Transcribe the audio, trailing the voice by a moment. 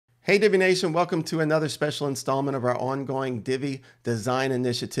Hey Divi Nation, welcome to another special installment of our ongoing Divi design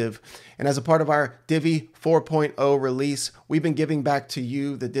initiative. And as a part of our Divi 4.0 release, we've been giving back to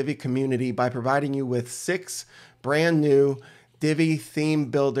you, the Divi community, by providing you with 6 brand new Divi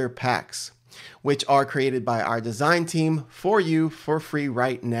theme builder packs, which are created by our design team for you for free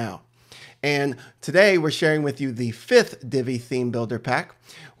right now. And today we're sharing with you the 5th Divi theme builder pack,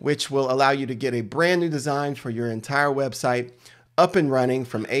 which will allow you to get a brand new design for your entire website up and running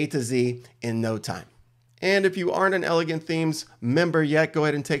from A to Z in no time. And if you aren't an Elegant Themes member yet, go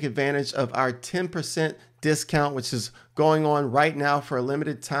ahead and take advantage of our 10% discount, which is going on right now for a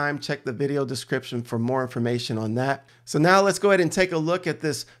limited time. Check the video description for more information on that. So now let's go ahead and take a look at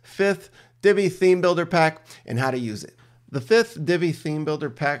this 5th Divi theme builder pack and how to use it. The 5th Divi theme builder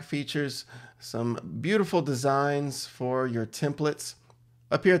pack features some beautiful designs for your templates.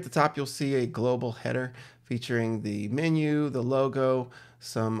 Up here at the top, you'll see a global header featuring the menu, the logo,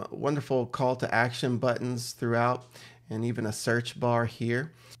 some wonderful call to action buttons throughout, and even a search bar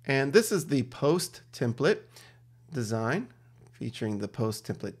here. And this is the post template design featuring the post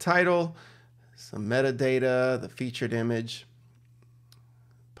template title, some metadata, the featured image,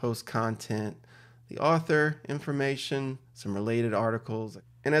 post content, the author information, some related articles.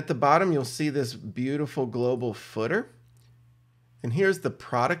 And at the bottom, you'll see this beautiful global footer. And here's the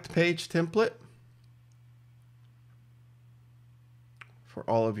product page template for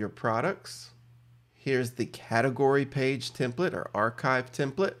all of your products. Here's the category page template or archive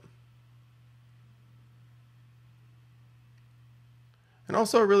template. And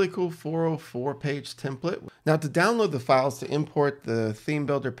also a really cool 404 page template. Now to download the files to import the theme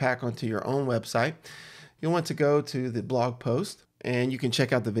builder pack onto your own website, you'll want to go to the blog post, and you can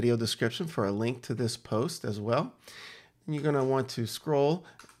check out the video description for a link to this post as well. And you're going to want to scroll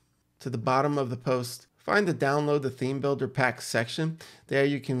to the bottom of the post, find the download the theme builder pack section. There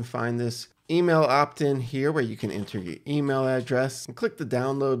you can find this email opt-in here where you can enter your email address and click the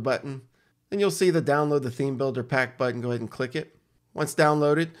download button. Then you'll see the download the theme builder pack button. Go ahead and click it. Once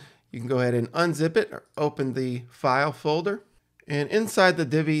downloaded, you can go ahead and unzip it or open the file folder. And inside the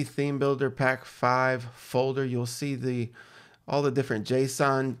Divi theme builder pack 5 folder, you'll see all the different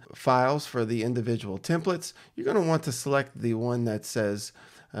JSON files for the individual templates. You're going to want to select the one that says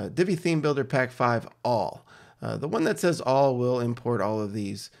Divi Theme Builder Pack 5 All. The one that says All will import all of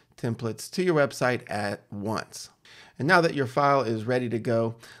these templates to your website at once. And now that your file is ready to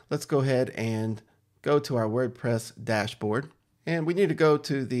go, let's go ahead and go to our WordPress dashboard. And we need to go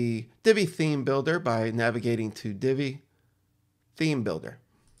to the Divi Theme Builder by navigating to Divi Theme Builder.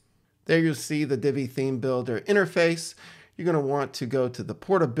 There you'll see the Divi Theme Builder interface. You're going to want to go to the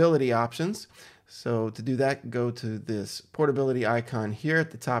Portability Options. So to do that, go to this portability icon here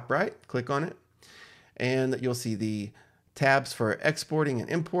at the top right, click on it, and you'll see the tabs for exporting and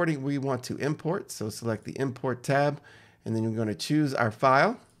importing. We want to import, so select the Import tab, and then you're going to choose our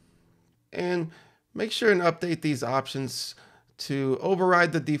file. And make sure and update these options to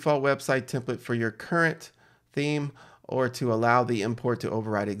override the default website template for your current theme, or to allow the import to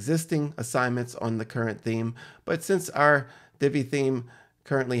override existing assignments on the current theme. But since our Divi theme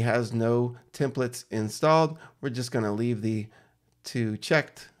currently has no templates installed, we're just going to leave the 2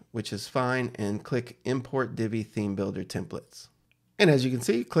 checked, which is fine, and click Import Divi Theme Builder Templates. And as you can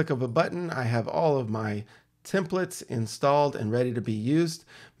see, click of a button, I have all of my templates installed and ready to be used.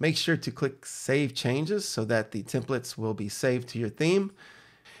 Make sure to click Save Changes so that the templates will be saved to your theme.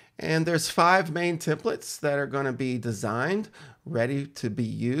 And there's 5 main templates that are going to be designed, ready to be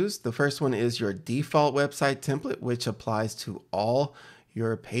used. The first one is your default website template, which applies to all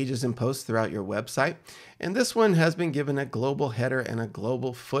your pages and posts throughout your website. And this one has been given a global header and a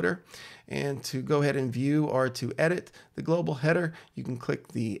global footer. And to go ahead and view or to edit the global header, you can click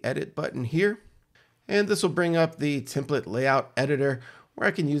the Edit button here. And this will bring up the template layout editor, where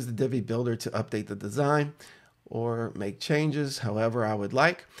I can use the Divi Builder to update the design or make changes however I would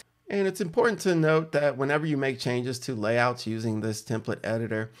like. And it's important to note that whenever you make changes to layouts using this template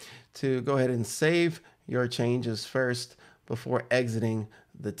editor, to go ahead and save your changes first before exiting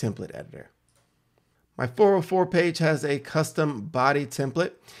the template editor. My 404 page has a custom body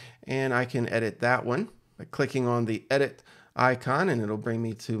template, and I can edit that one by clicking on the edit icon, and it'll bring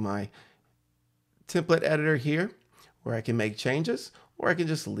me to my template editor here where I can make changes, or I can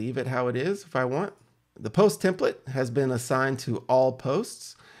just leave it how it is if I want. The post template has been assigned to all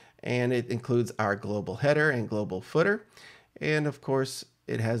posts, and it includes our global header and global footer. And of course,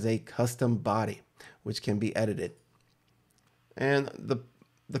 it has a custom body, which can be edited. And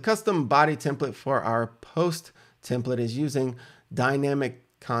the custom body template for our post template is using dynamic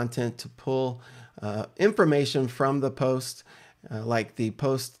content to pull information from the post like the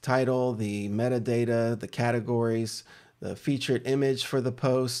post title, the metadata, the categories, the featured image for the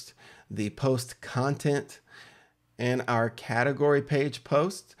post, the post content, and our category page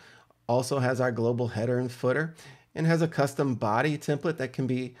post. Also has our global header and footer, and has a custom body template that can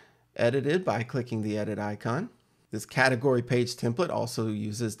be edited by clicking the edit icon. This category page template also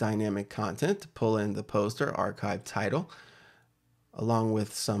uses dynamic content to pull in the post or archive title, along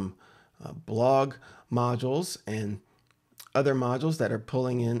with some blog modules and other modules that are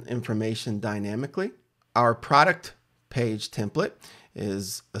pulling in information dynamically. Our product page template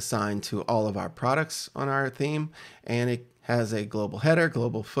is assigned to all of our products on our theme, and it has a global header,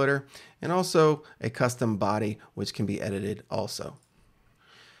 global footer, and also a custom body which can be edited also.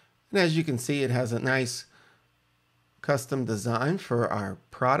 And as you can see, it has a nice custom design for our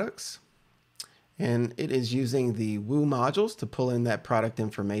products, and it is using the Woo modules to pull in that product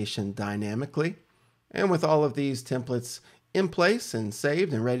information dynamically. And with all of these templates in place and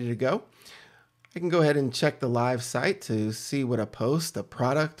saved and ready to go, I can go ahead and check the live site to see what a post, a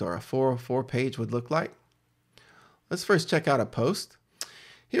product, or a 404 page would look like. Let's first check out a post.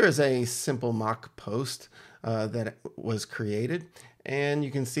 Here is a simple mock post that was created. And you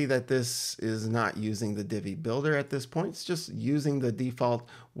can see that this is not using the Divi Builder at this point. It's just using the default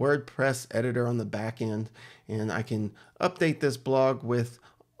WordPress editor on the back end. And I can update this blog with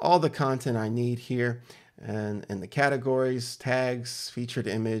all the content I need here, and the categories, tags, featured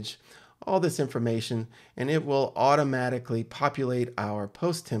image, all this information, and it will automatically populate our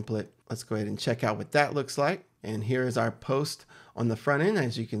post template. Let's go ahead and check out what that looks like. And here is our post on the front end,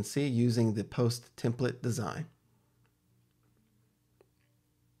 as you can see, using the post template design.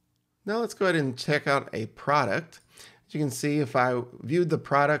 Now let's go ahead and check out a product. As you can see, if I viewed the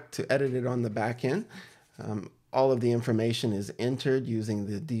product to edit it on the back end, all of the information is entered using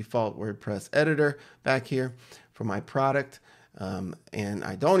the default WordPress editor back here for my product. And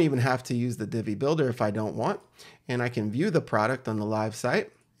I don't even have to use the Divi Builder if I don't want. And I can view the product on the live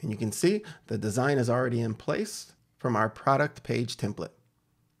site. And you can see the design is already in place from our product page template.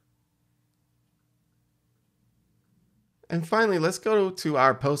 And finally, let's go to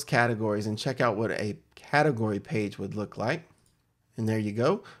our post categories and check out what a category page would look like. And there you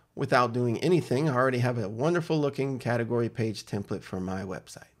go. Without doing anything, I already have a wonderful looking category page template for my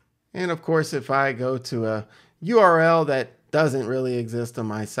website. And of course, if I go to a URL that doesn't really exist on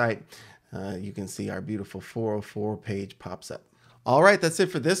my site, you can see our beautiful 404 page pops up. All right, that's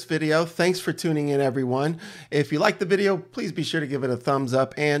it for this video. Thanks for tuning in, everyone. If you liked the video, please be sure to give it a thumbs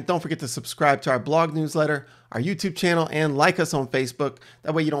up, and don't forget to subscribe to our blog newsletter, our YouTube channel, and like us on Facebook.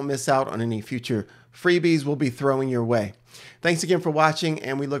 That way you don't miss out on any future freebies we'll be throwing your way. Thanks again for watching,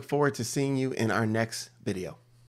 and we look forward to seeing you in our next video.